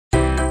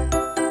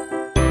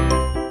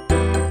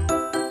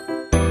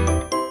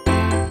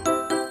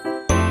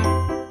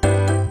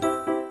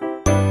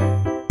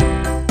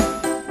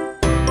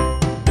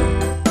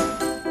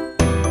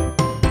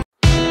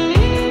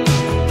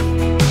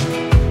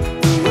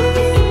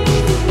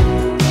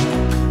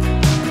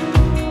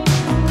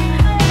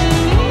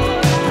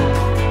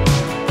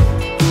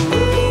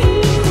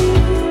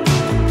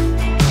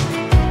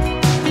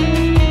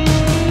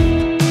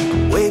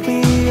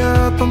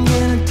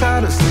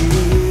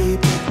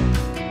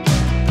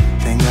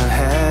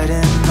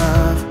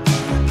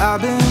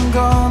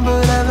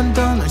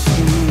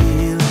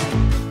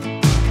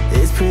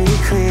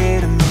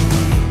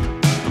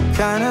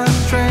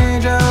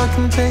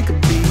take a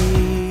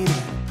beat.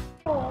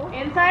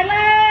 Inside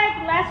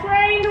leg, less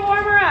rein to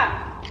warm her up.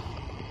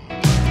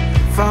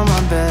 From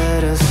my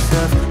better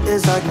self,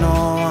 it's like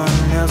no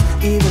one else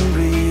even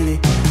really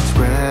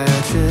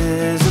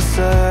scratches the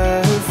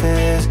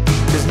surface.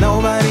 Cause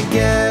nobody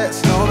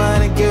gets,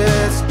 nobody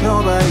gets,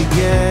 nobody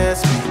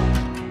gets me.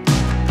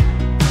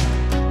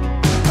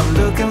 I'm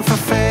looking for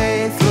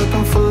faith,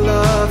 looking for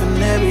love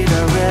in every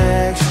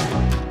direction.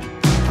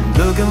 I'm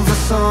looking for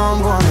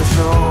someone to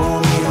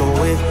show me the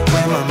way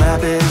when my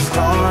map is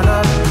torn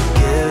up.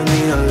 Give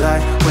me a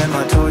light when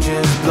my torch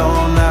is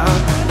blown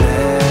out.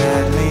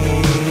 Let me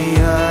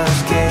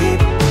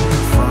escape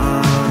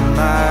from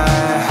my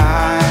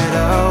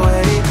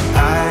hideaway.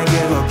 I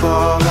give up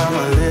all of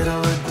my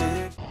little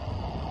addiction.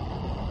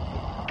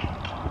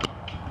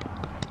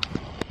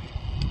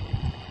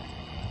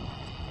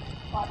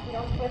 Watch you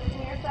don't twist in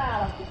your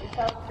saddle. Keep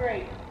yourself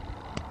straight.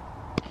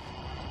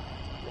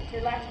 Lift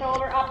your left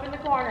shoulder up in the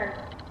corner.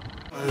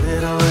 A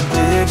little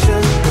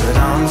addiction, but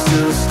I'm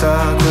still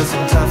stuck with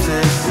some tough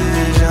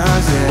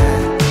decisions,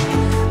 yeah.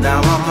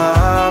 Now I'm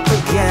up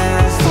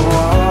against the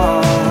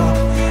wall,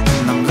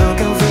 and I'm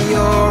looking for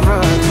your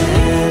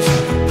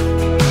attention.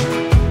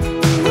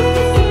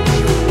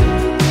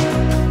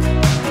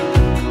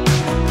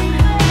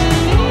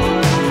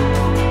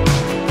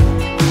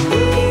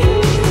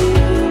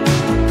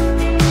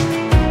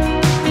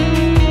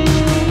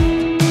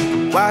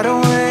 Wide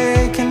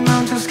awake and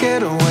I'm just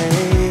scared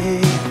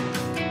away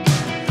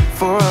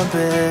for a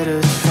better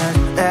chance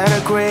at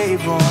a great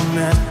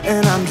romance,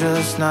 and I'm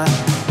just not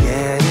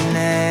getting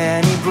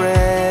any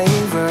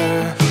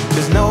braver.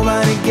 Cause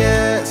nobody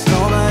gets,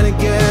 nobody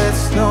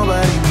gets,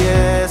 nobody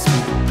gets me.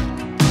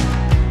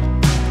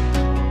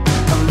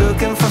 I'm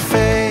looking for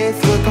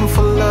faith, looking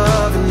for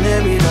love in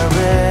every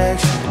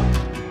direction.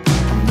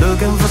 I'm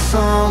looking for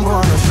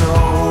someone to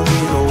show me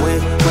the way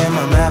when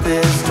my map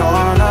is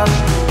torn up.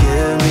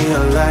 Give me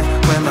a light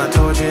when my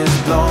torch is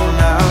blown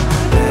out.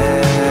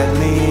 Let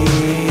me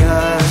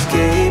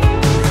escape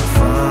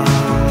from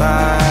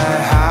my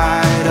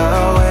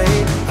hideaway.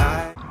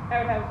 Out.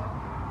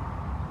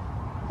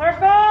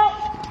 Circle.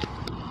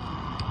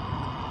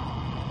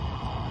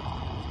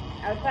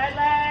 Outside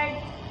leg.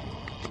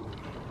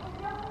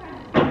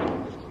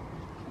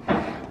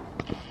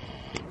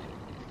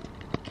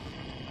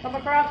 Come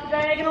across the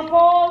diagonal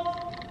poles.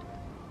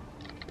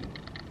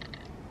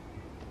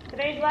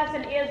 Today's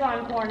lesson is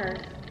on corners.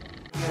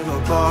 Give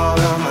up all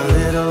of my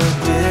little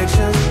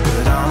addictions,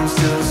 but I'm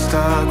still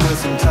stuck with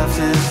some tough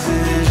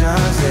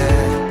decisions,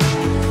 yeah.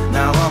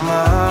 Now I'm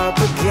up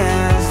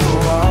against the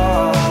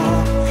wall,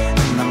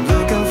 and I'm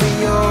looking for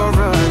your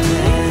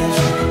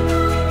attention.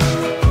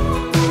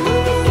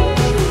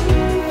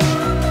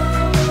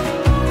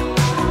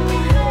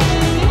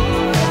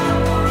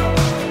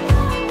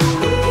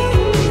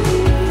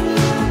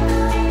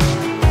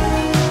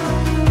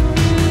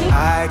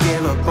 I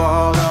give up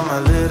all of my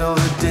little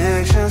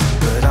addictions,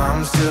 but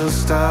I'm still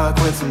stuck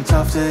with some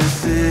tough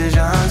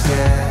decisions,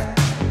 yeah.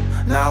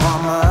 Now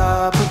I'm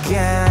up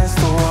against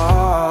the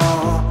wall,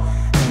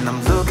 and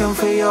I'm looking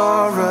for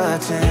your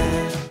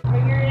attention.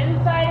 Bring your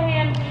inside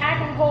hand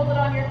back and hold it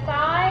on your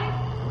thigh.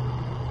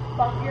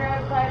 Bump your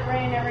outside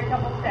rein every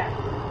couple steps.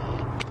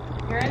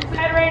 Your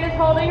inside rein is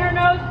holding her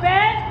nose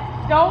bent.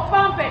 Don't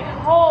bump it, just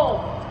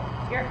hold.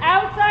 Your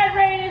outside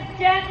rein is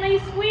gently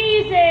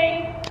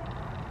squeezing.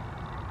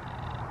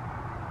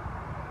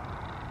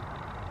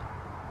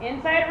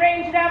 Inside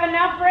rein should have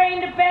enough rein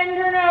to bend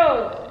her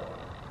nose.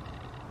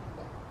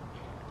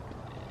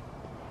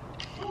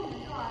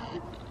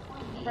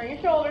 Bring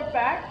your shoulders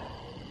back.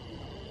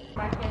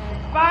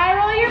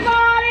 Spiral your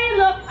body,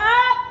 look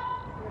up.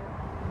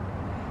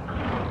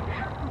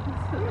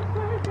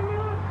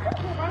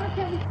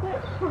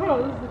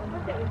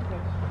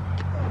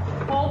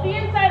 Hold the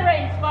inside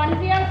rein, sponge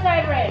the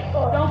outside rein.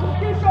 Don't go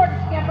too short,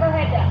 she can't put her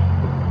head down.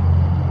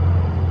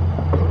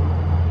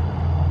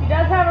 She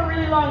does have a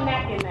really long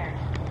neck in there.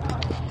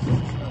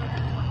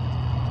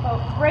 So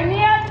bring the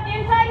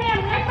inside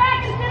hand right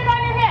back and sit it on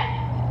your hip.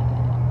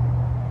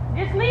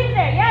 Just leave it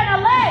there. Yeah, now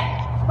leg.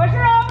 Push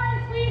her over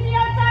and squeeze the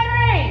outside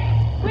rein.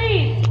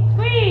 Squeeze,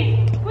 squeeze,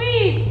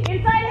 squeeze.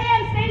 Inside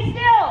hand, stay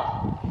still.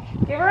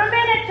 Give her a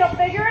minute, she'll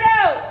figure it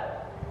out.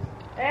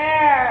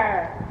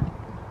 There.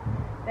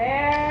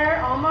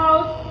 There,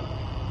 almost.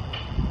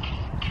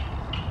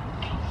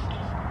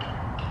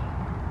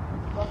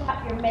 Look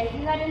up, you're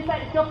making that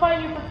inside. She'll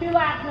fight you for 2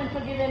 laps and then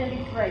she'll give in and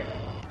be straight.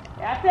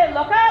 That's it,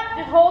 look up,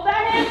 just hold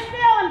that hand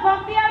still and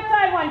bump the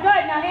outside one.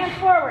 Good, now hands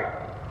forward.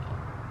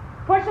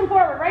 Push them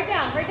forward, right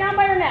down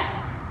by your neck.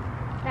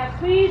 Now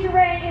squeeze your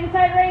rein,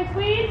 inside rein,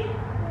 squeeze.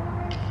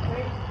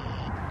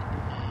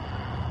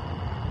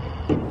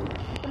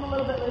 Keep them a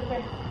little bit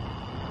looser.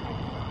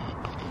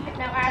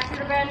 Now ask her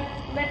to bend,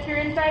 lift your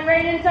inside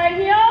rein,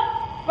 inside heel.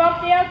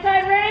 Bump the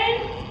outside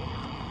rein.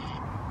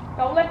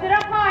 Don't lift it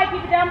up high,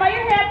 keep it down by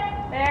your hip.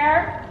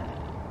 There.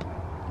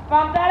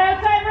 Bump that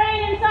outside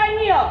rein, inside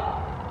heel.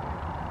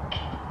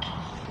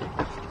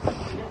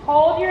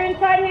 Hold your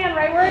inside hand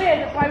right where it is.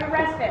 That's why we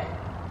rest it.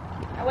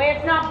 That way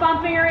it's not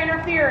bumping or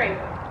interfering.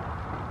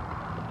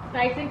 It's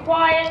nice and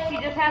quiet. She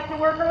just has to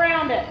work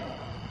around it.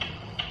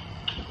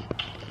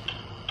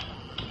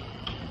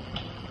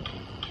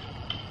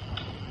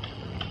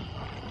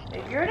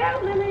 Figure it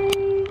out, Lily.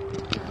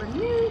 Good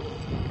news.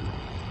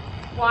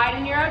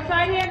 Widen your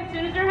outside hand. As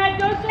soon as her head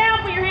goes down,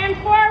 put your hands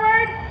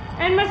forward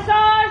and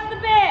massage the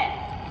bit.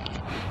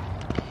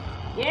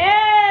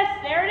 Yes,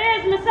 there it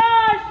is.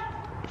 Massage.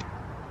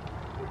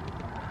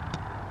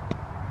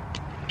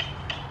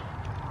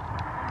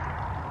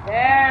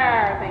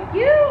 There. Thank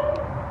you.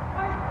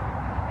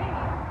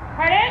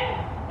 Pardon?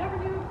 Never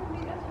knew it could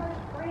be this hard to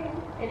bring.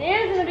 It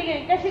is in the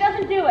beginning because she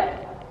doesn't do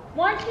it.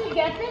 Once she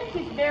gets it,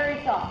 she's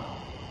very soft.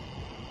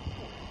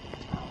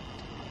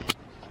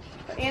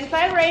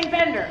 Inside rein,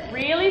 bend her.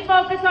 Really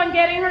focus on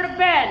getting her to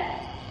bend.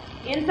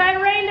 Inside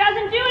rein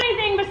doesn't do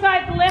anything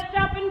besides lift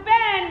up and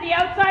bend. The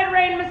outside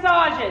rein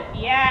massages.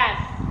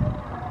 Yes.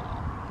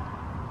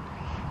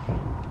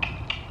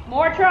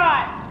 More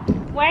try.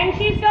 When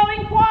she's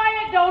going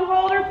quiet, don't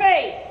hold her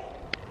face.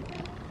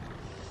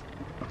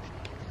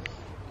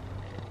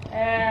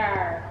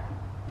 There.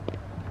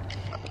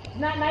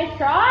 Isn't that nice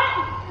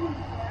trot?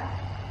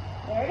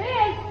 There it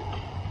is.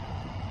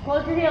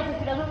 Close your heels so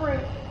she doesn't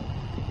root.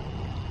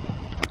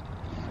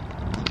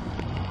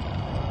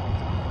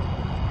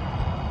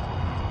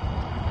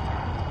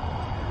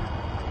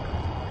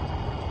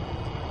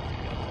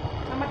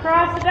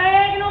 Across the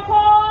diagonal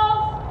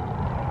poles.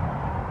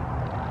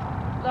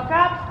 Look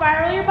up,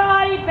 spiral your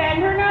body,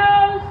 bend her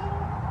nose.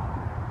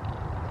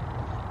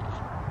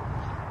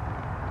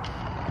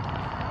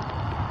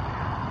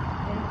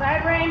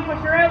 Inside rein, push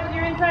her out with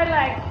your inside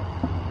leg.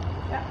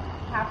 Yep,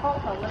 half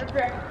halt, so let her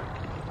drift.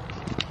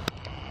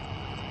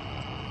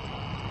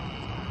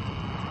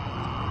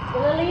 A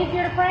little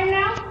easier to frame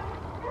now?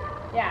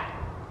 Yeah.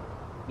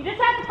 You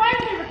just have to fight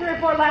with her for 3 or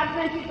 4 laps, and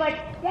then she's like,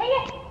 dang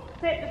it.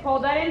 Sit, just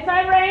hold that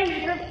inside rein,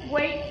 you just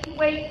wait,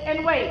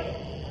 and wait.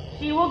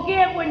 She will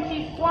give when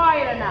she's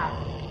quiet enough.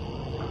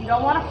 You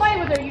don't want to fight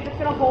with her, you're just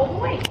going to hold and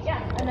wait. Yeah,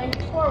 and then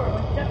forward.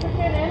 When she ducks her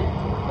chin in,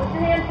 put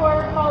your hand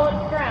forward, follow it to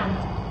the ground.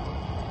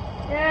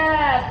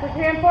 Yes, put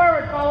your hand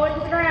forward, follow it to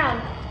the ground.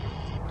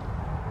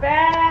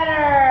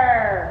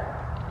 Better.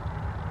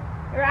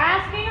 You're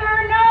asking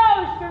her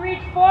nose to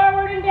reach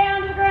forward and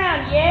down to the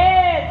ground.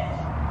 Yes.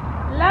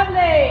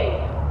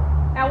 Lovely.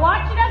 Now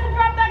watch she doesn't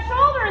drop that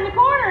shoulder in the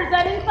corners.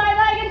 That inside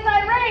leg,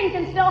 inside rein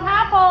can still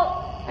half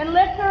halt and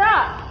lift her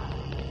up.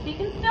 She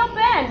can still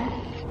bend.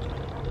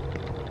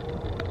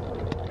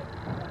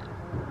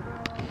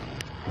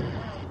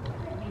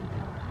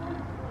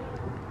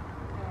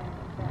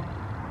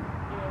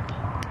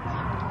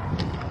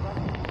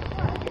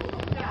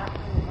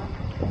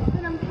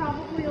 And I'm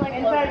probably like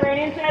inside rein,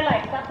 inside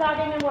leg. Stop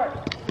talking and work.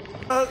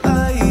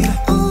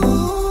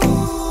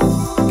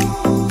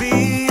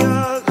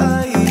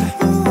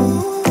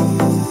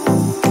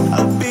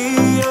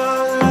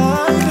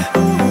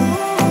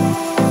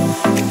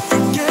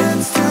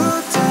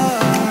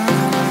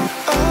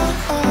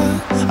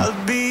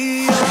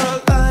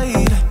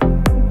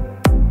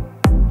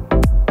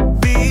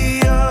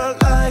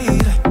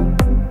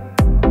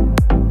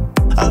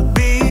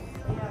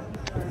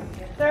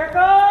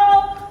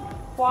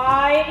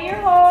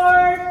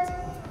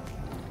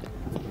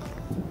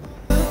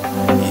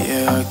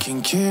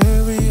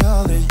 Carry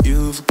all that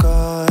you've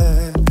got.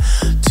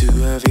 2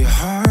 heavy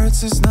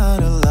hearts is not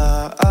a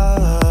lot.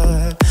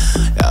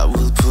 I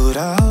will put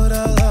out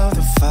all of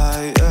the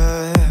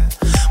fire.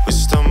 We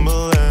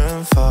stumble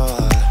and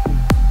fall,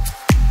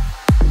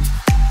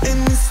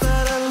 and it's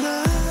not a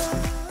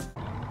lie.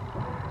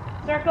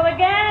 Circle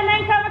again and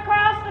then come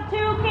across the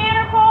 2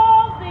 canter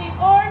poles, the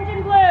orange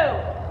and blue.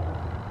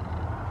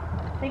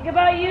 Think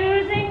about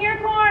using your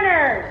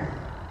corners.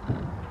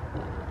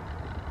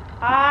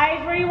 Eyes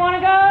where you want to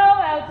go,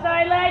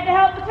 outside leg to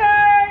help the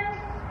turn.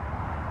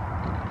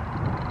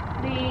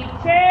 Lead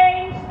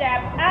change,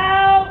 step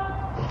out.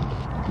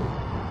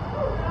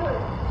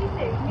 She's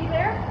taking me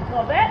there. A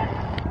little bit.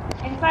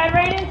 Inside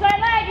rein, inside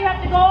leg. You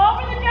have to go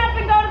over the jump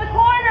and go to the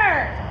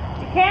corner.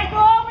 You can't go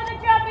over the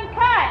jump and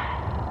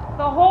cut.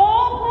 The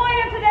whole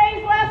point of today's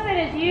lesson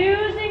is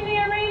using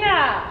the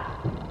arena.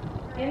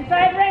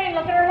 Inside rein,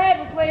 look at her head,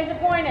 which way is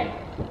it pointed?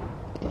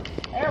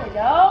 There we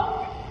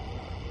go.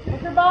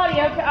 Push your body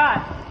out to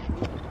us.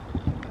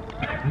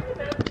 Actually,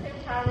 about the same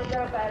time we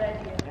got a bad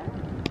idea.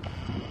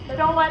 So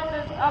don't let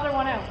this other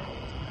one out.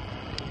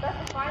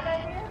 That's a fine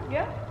idea?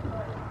 Yeah.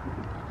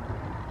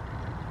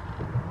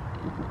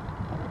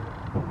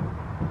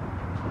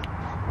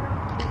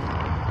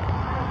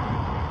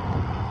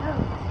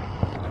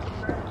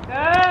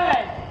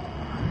 Good.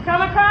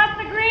 Come across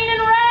the green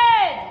and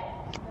red.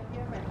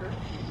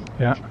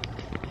 Yeah.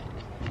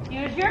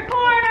 Use your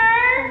corner.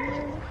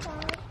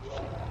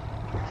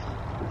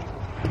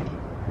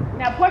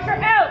 Now push her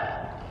out.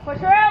 Push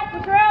her out,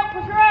 push her out,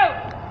 push her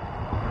out.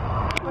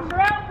 Push her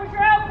out, push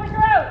her out, push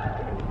her out.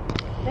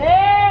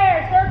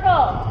 There,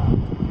 circle.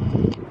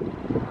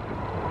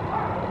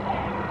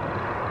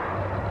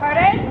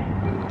 Pardon?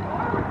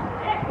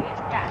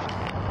 Yeah.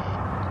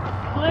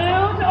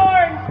 Blue to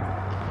orange.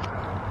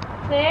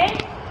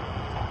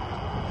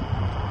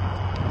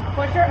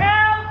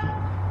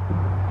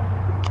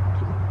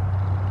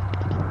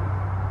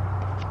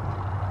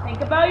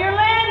 Think about your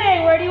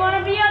landing. Where do you want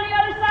to be on the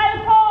other side of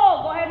the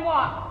pole? Go ahead and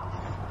walk.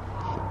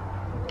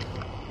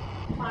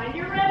 Find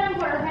your rhythm.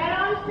 Put her head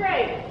on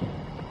straight.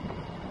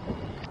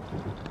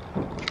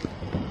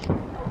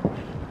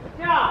 Good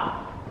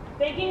job.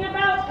 Thinking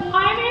about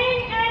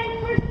climbing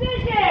and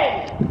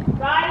precision.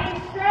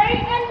 Riding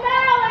straight and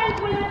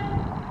balanced with a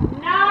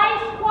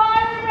nice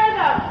quiet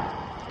rhythm.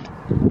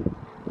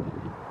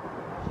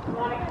 We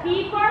want to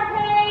keep our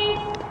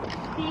pace,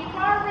 keep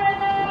our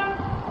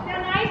rhythm. See how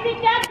nice it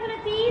gets when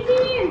it's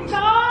easy and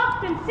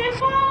soft and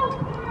simple?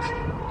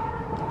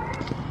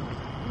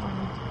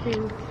 1,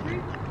 2, 3.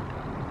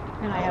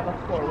 And I have a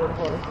forward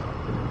horse.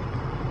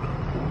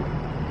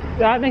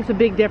 That makes a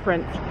big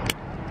difference.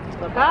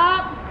 Look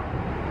up.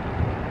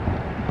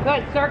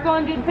 Good. Circle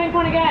and do the pink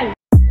one again.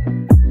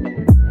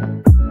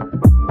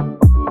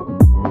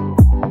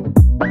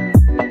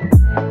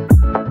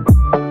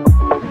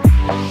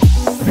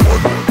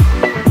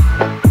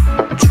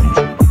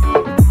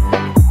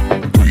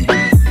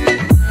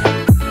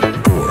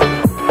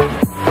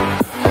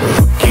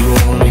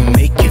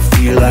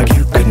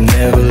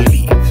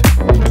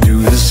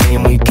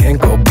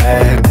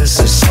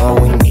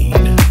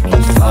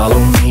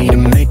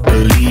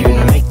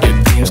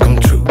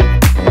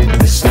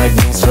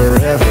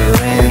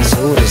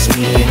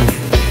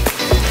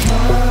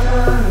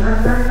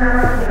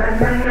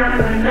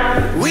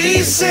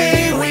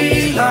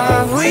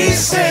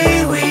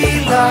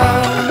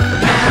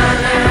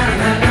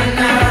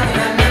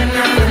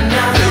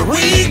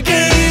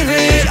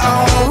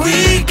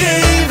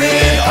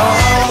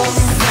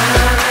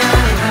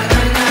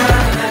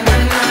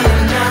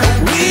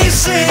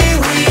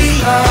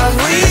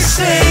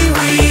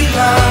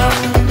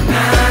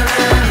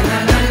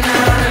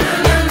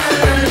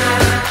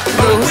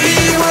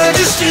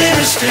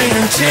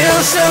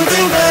 Until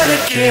something better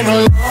came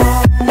along.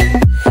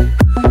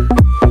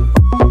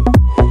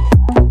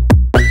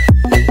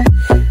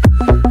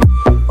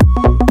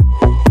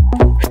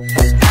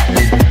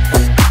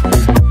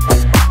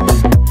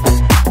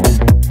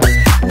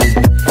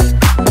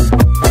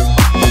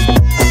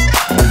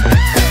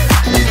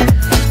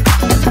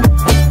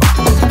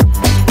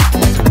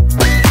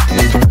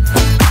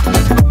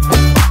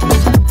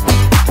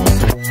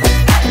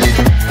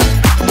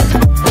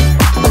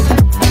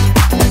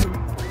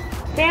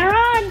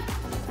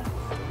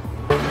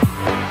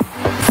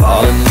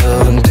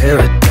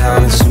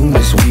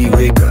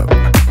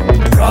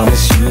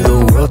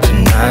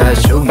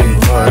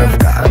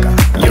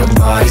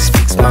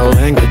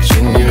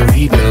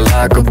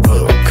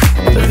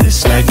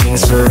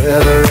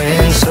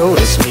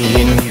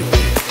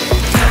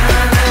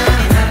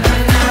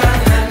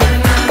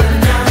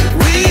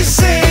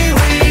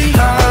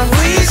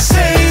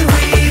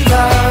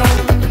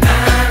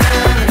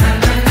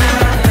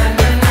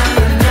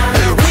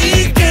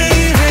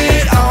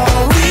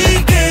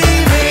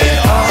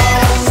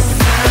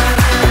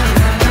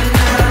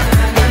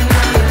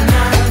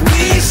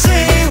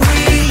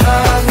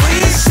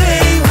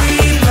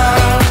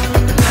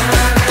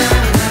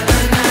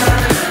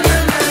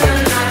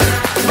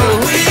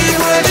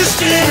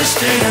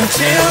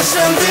 Until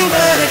something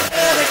better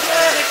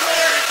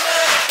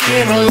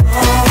came along.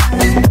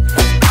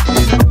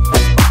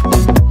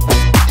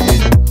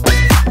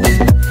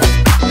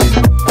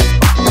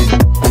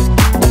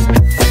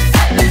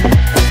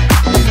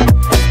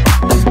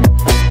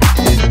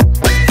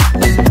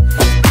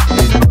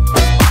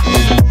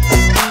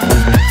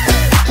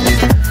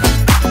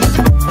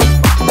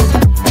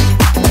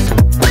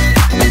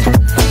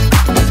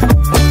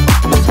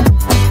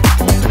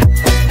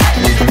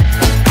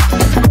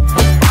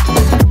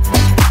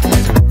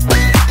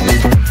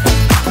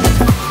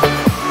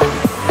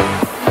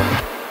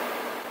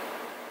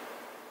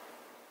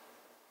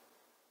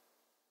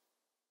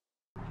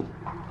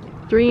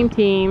 Dream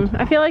team.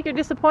 I feel like you're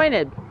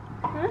disappointed.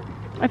 Huh?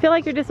 I feel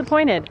like you're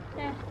disappointed.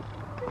 Yeah.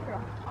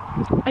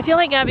 I feel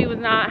like Gabby was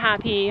not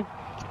happy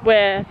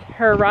with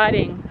her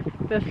riding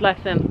this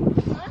lesson.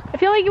 Huh? I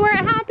feel like you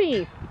weren't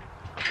happy.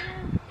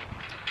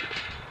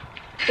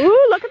 Yeah.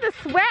 Ooh, look at the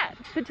sweat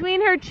between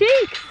her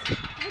cheeks.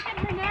 Look at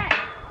her neck.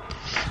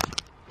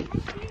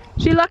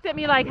 She looked at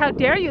me like, how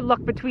dare you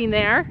look between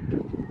there?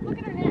 Look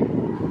at her neck.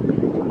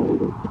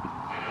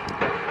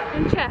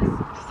 And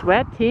chest.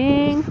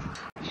 Sweating.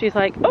 She's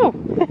like, oh,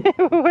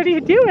 what are you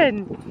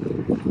doing?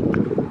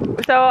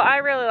 So I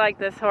really like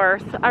this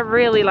horse. I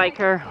really like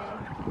her.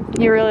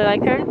 You really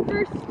like her? The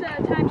first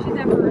time she's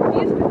ever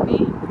refused with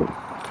me,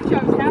 which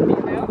I was happy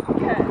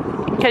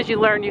about because you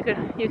learned you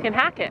can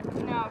hack it.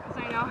 No, because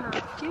I know her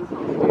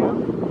refusals now.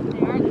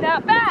 They aren't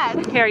that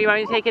bad. Here, you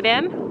want me to take it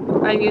in?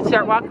 And you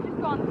start walking?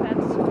 Just go on the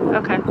fence.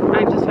 Okay,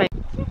 I'm just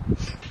waiting.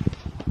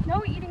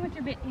 No eating with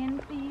your bit in,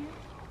 please.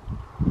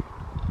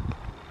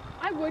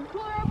 I would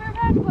pull her over her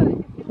back, but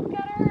if you look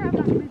at her, I'm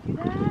not going to do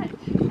that.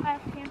 I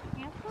have to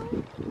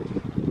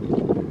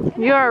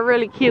cancel. You're a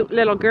really cute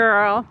little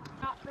girl.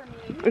 Not for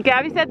me.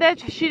 Gabby said that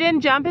she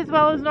didn't jump as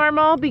well as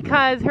normal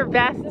because her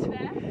vest,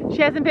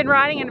 she hasn't been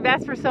riding in a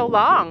vest for so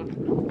long.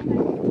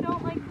 I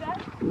don't like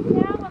vests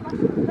now unless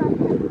it's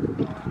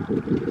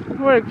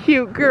What a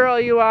cute girl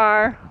you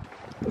are.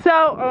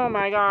 So, oh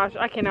my gosh,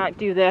 I cannot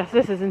do this.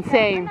 This is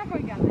insane. I'm not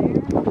going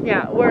down there.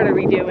 Yeah, what are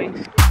we doing?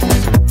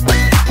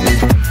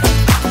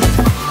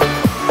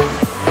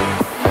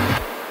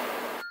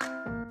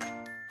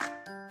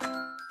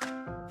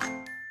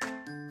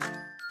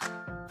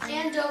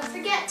 And don't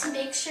forget to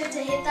make sure to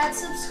hit that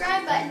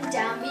subscribe button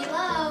down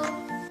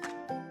below.